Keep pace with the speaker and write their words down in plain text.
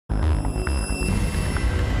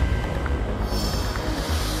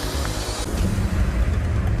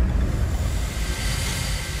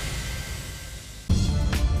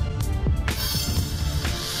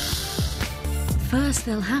First,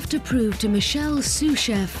 they'll have to prove to Michelle's sous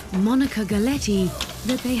chef, Monica Galetti,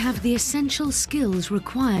 that they have the essential skills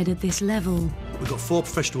required at this level. We've got 4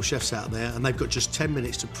 professional chefs out there, and they've got just 10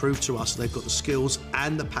 minutes to prove to us that they've got the skills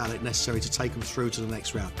and the palate necessary to take them through to the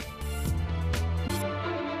next round.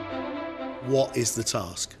 What is the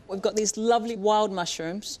task? We've got these lovely wild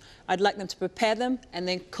mushrooms. I'd like them to prepare them and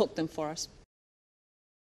then cook them for us.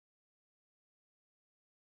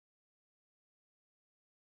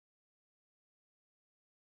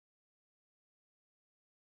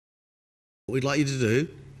 What we'd like you to do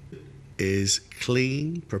is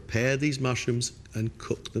clean, prepare these mushrooms and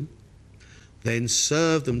cook them. Then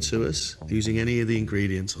serve them to us using any of the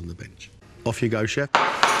ingredients on the bench. Off you go, chef.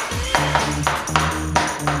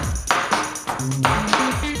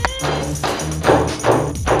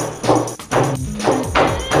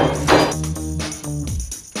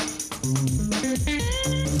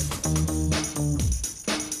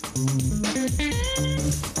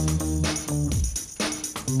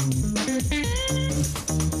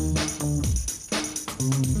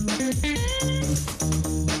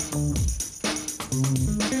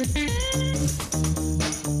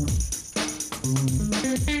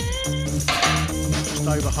 Just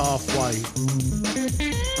over halfway.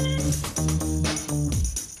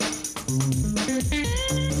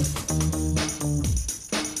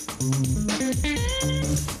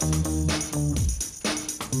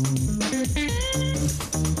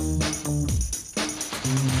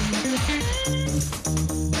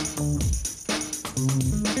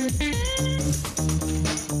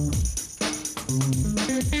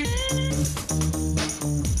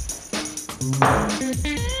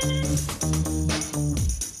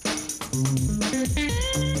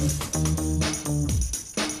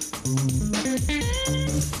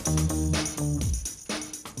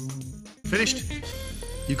 Finished?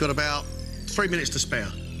 You've got about 3 minutes to spare.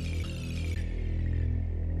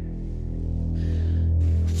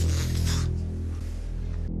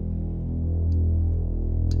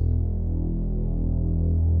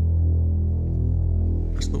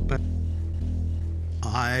 That's not bad.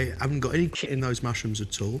 I haven't got any kick in those mushrooms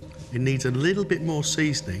at all. It needs a little bit more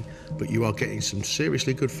seasoning, but you are getting some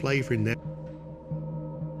seriously good flavour in there.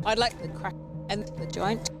 I'd like the crack and the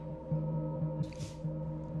joint.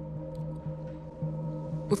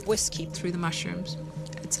 With whiskey through the mushrooms.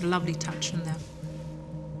 It's a lovely touch in there.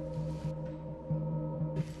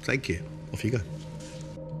 Thank you. Off you go.